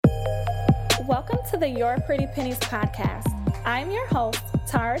Welcome to the Your Pretty Pennies podcast. I'm your host,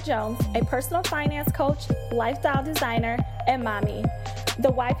 Tara Jones, a personal finance coach, lifestyle designer, and mommy.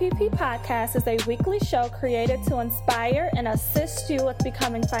 The YPP podcast is a weekly show created to inspire and assist you with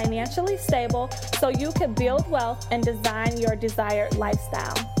becoming financially stable so you can build wealth and design your desired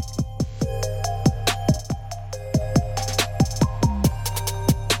lifestyle.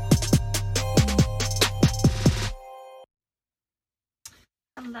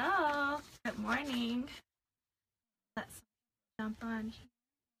 Hello, good morning. Let's jump on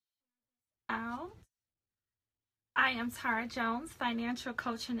out. I am Tara Jones, financial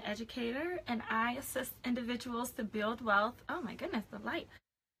coach and educator, and I assist individuals to build wealth. Oh my goodness, the light.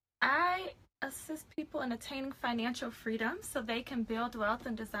 I assist people in attaining financial freedom so they can build wealth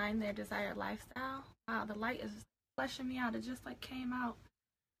and design their desired lifestyle. Wow, the light is flashing me out. It just came out.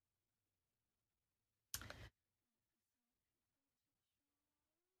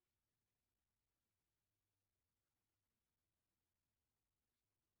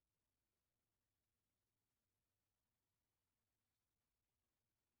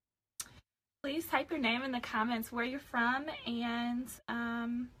 Please type your name in the comments, where you're from, and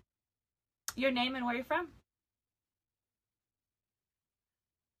your name and where you're from.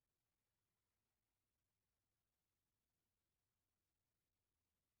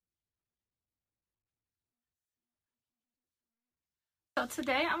 So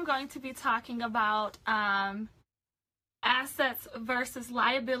today I'm going to be talking about assets versus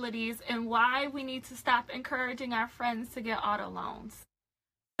liabilities and why we need to stop encouraging our friends to get auto loans.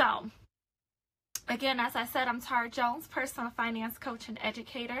 So, again, as I said, I'm Tara Jones, personal finance coach and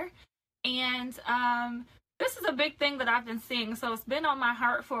educator. And this is a big thing that I've been seeing. So it's been on my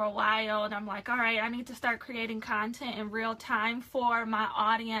heart for a while. And I'm like, all right, I need to start creating content in real time for my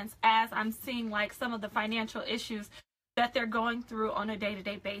audience as I'm seeing some of the financial issues that they're going through on a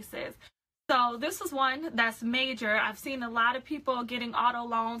day-to-day basis. So this is one that's major. I've seen a lot of people getting auto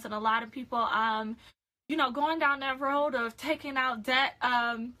loans and a lot of people, going down that road of taking out debt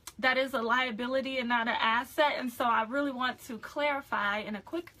that is a liability and not an asset. And so I really want to clarify in a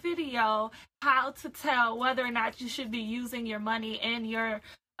quick video how to tell whether or not you should be using your money and your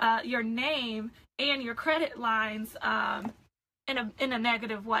name and your credit lines in a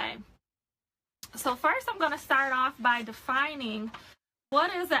negative way. So first, I'm going to start off by defining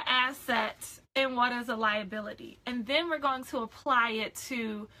what is an asset and what is a liability. And then we're going to apply it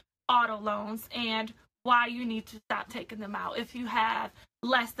to auto loans and why you need to stop taking them out if you have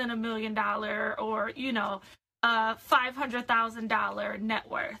less than $1 million or, $500,000 net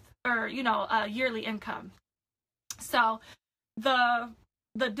worth or, yearly income. So the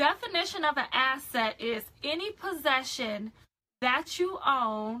definition of an asset is any possession that you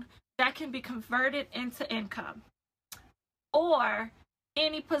own that can be converted into income, or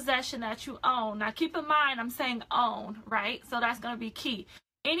any possession that you own. Now, keep in mind, I'm saying own, right? So that's going to be key.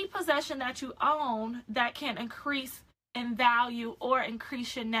 Any possession that you own that can increase in value or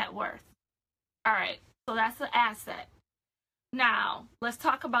increase your net worth. All right, so that's an asset. Now, let's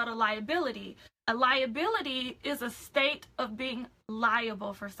talk about a liability. A liability is a state of being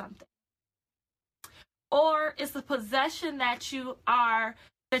liable for something, or it's a possession that you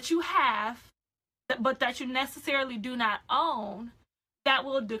have, but that you necessarily do not own, that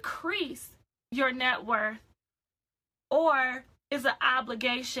will decrease your net worth, or is an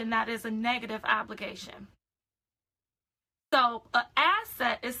obligation that is a negative obligation. So an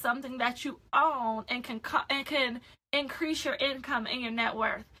asset is something that you own and can increase your income and your net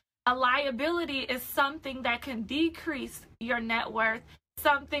worth. A liability is something that can decrease your net worth,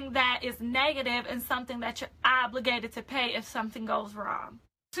 something that is negative, and something that you're obligated to pay if something goes wrong.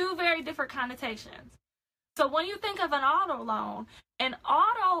 Two very different connotations. So when you think of an auto loan,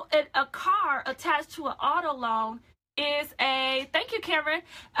 a car attached to an auto loan is thank you, Cameron.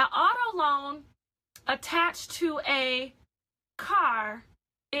 An auto loan attached to a car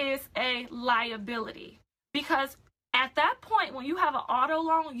is a liability, because at that point, when you have an auto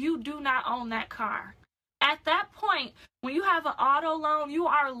loan, you do not own that car. At that point, when you have an auto loan, you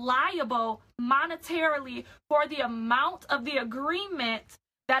are liable monetarily for the amount of the agreement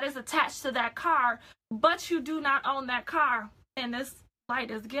that is attached to that car, but you do not own that car. And this light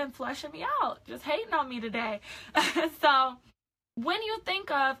is again flushing me out, just hating on me today. So when you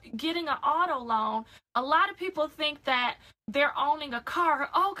think of getting an auto loan, a lot of people think that they're owning a car.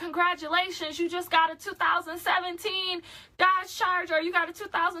 Oh, congratulations, you just got a 2017 Dodge Charger, you got a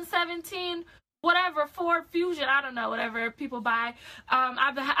 2017 whatever, Ford Fusion, I don't know, whatever people buy.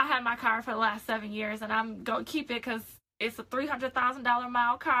 I had my car for the last 7 years, and I'm going to keep it because It's a $300,000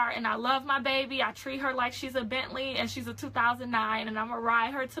 mile car, and I love my baby. I treat her like she's a Bentley, and she's a 2009, and I'm going to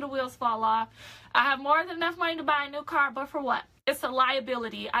ride her till the wheels fall off. I have more than enough money to buy a new car, but for what? It's a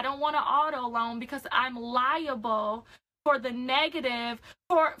liability. I don't want an auto loan because I'm liable for the negative,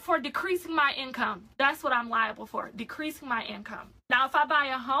 for decreasing my income. That's what I'm liable for, decreasing my income. Now, if I buy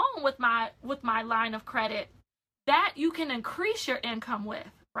a home with my line of credit, that you can increase your income with,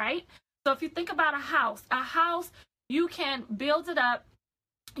 right? So if you think about a house, you can build it up,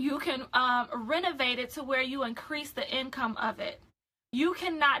 you can renovate it to where you increase the income of it. You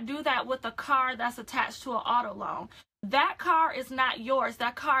cannot do that with a car that's attached to an auto loan. That car is not yours.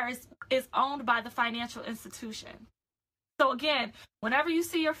 That car is owned by the financial institution. So again, whenever you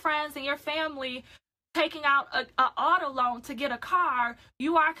see your friends and your family taking out an auto loan to get a car,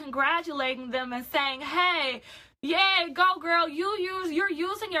 you are congratulating them and saying, hey, yeah, go girl, you're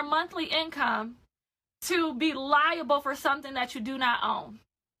using your monthly income to be liable for something that you do not own.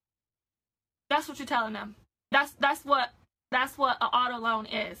 That's what you're telling them. That's what an auto loan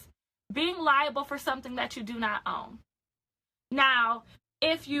is. Being liable for something that you do not own. Now,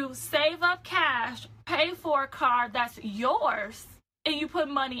 if you save up cash, pay for a car that's yours, and you put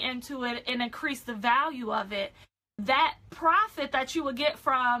money into it and increase the value of it, that profit that you would get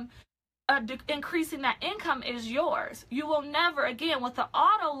from increasing that income is yours. You will never, again, with the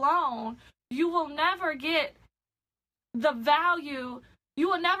auto loan, you will never get the value, you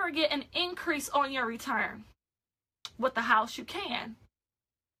will never get an increase on your return. With the house, you can.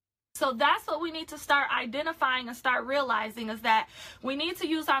 So that's what we need to start identifying and start realizing, is that we need to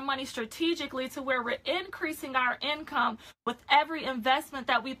use our money strategically to where we're increasing our income with every investment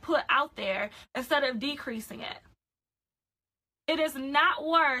that we put out there instead of decreasing it. It is not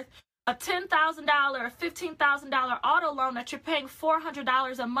worth a $10,000 or $15,000 auto loan that you're paying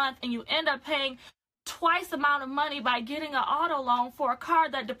 $400 a month, and you end up paying twice the amount of money by getting an auto loan for a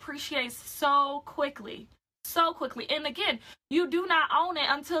car that depreciates so quickly. So quickly. And again, you do not own it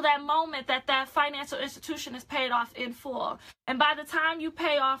until that moment that financial institution is paid off in full. And by the time you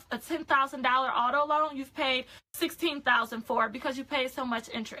pay off a $10,000 auto loan, you've paid $16,000 for it because you paid so much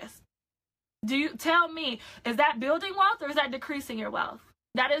interest. Do you tell me, is that building wealth or is that decreasing your wealth?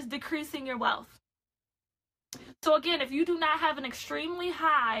 That is decreasing your wealth. So again, if you do not have an extremely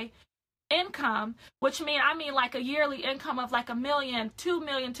high income, which I mean like a yearly income of like $1 million, $2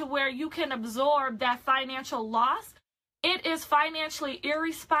 million, to where you can absorb that financial loss, it is financially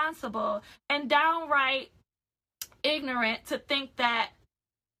irresponsible and downright ignorant to think that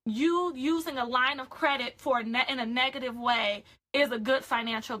you using a line of credit in a negative way is a good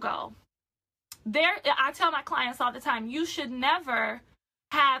financial goal. I tell my clients all the time, you should never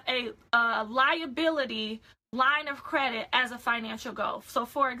have a liability line of credit as a financial goal. So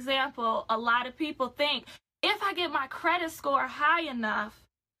for example, a lot of people think, if I get my credit score high enough,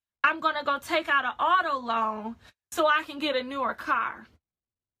 I'm going to go take out an auto loan so I can get a newer car.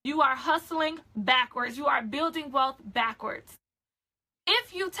 You are hustling backwards. You are building wealth backwards.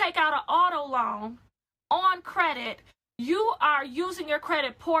 If you take out an auto loan on credit, you are using your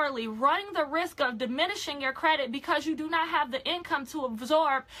credit poorly, running the risk of diminishing your credit because you do not have the income to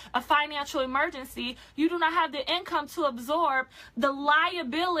absorb a financial emergency. You do not have the income to absorb the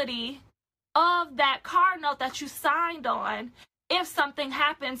liability of that car note that you signed on if something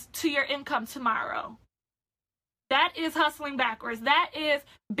happens to your income tomorrow. That is hustling backwards. That is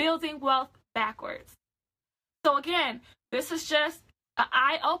building wealth backwards. So again, this is just an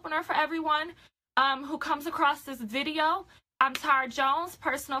eye-opener for everyone who comes across this video. I'm Tara Jones,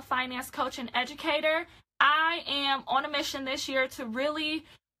 personal finance coach and educator. I am on a mission this year to really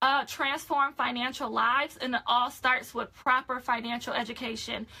transform financial lives, and it all starts with proper financial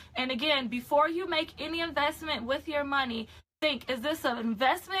education. And again, before you make any investment with your money, think, is this an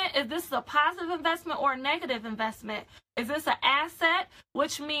investment? Is this a positive investment or a negative investment? Is this an asset,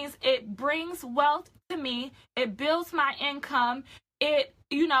 which means it brings wealth to me, it builds my income, it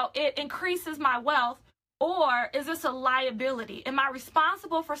increases my wealth, or is this a liability? Am I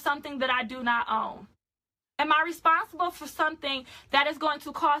responsible for something that I do not own? Am I responsible for something that is going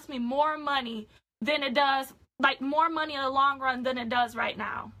to cost me more money than it does, like more money in the long run than it does right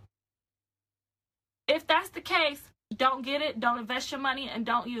now? If that's the case, don't get it, don't invest your money, and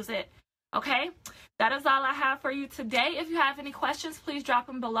don't use it. Okay, that is all I have for you today. If you have any questions, please drop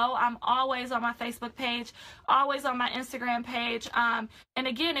them below. I'm always on my Facebook page, always on my Instagram page. And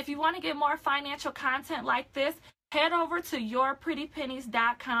again, if you want to get more financial content like this, head over to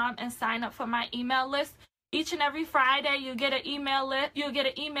yourprettypennies.com and sign up for my email list. Each and every Friday, you get an email you'll get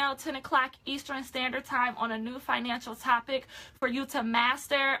an email 10 o'clock Eastern Standard Time on a new financial topic for you to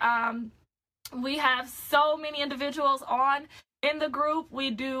master. We have so many individuals on in the group.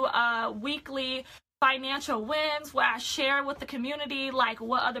 We do weekly financial wins where I share with the community like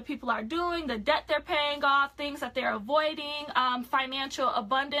what other people are doing, the debt they're paying off, things that they're avoiding, financial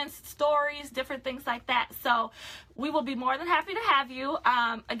abundance stories, different things like that. So we will be more than happy to have you.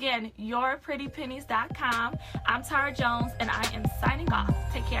 Again, yourprettypennies.com. I'm Tara Jones, and I am signing off.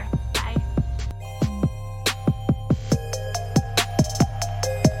 Take care.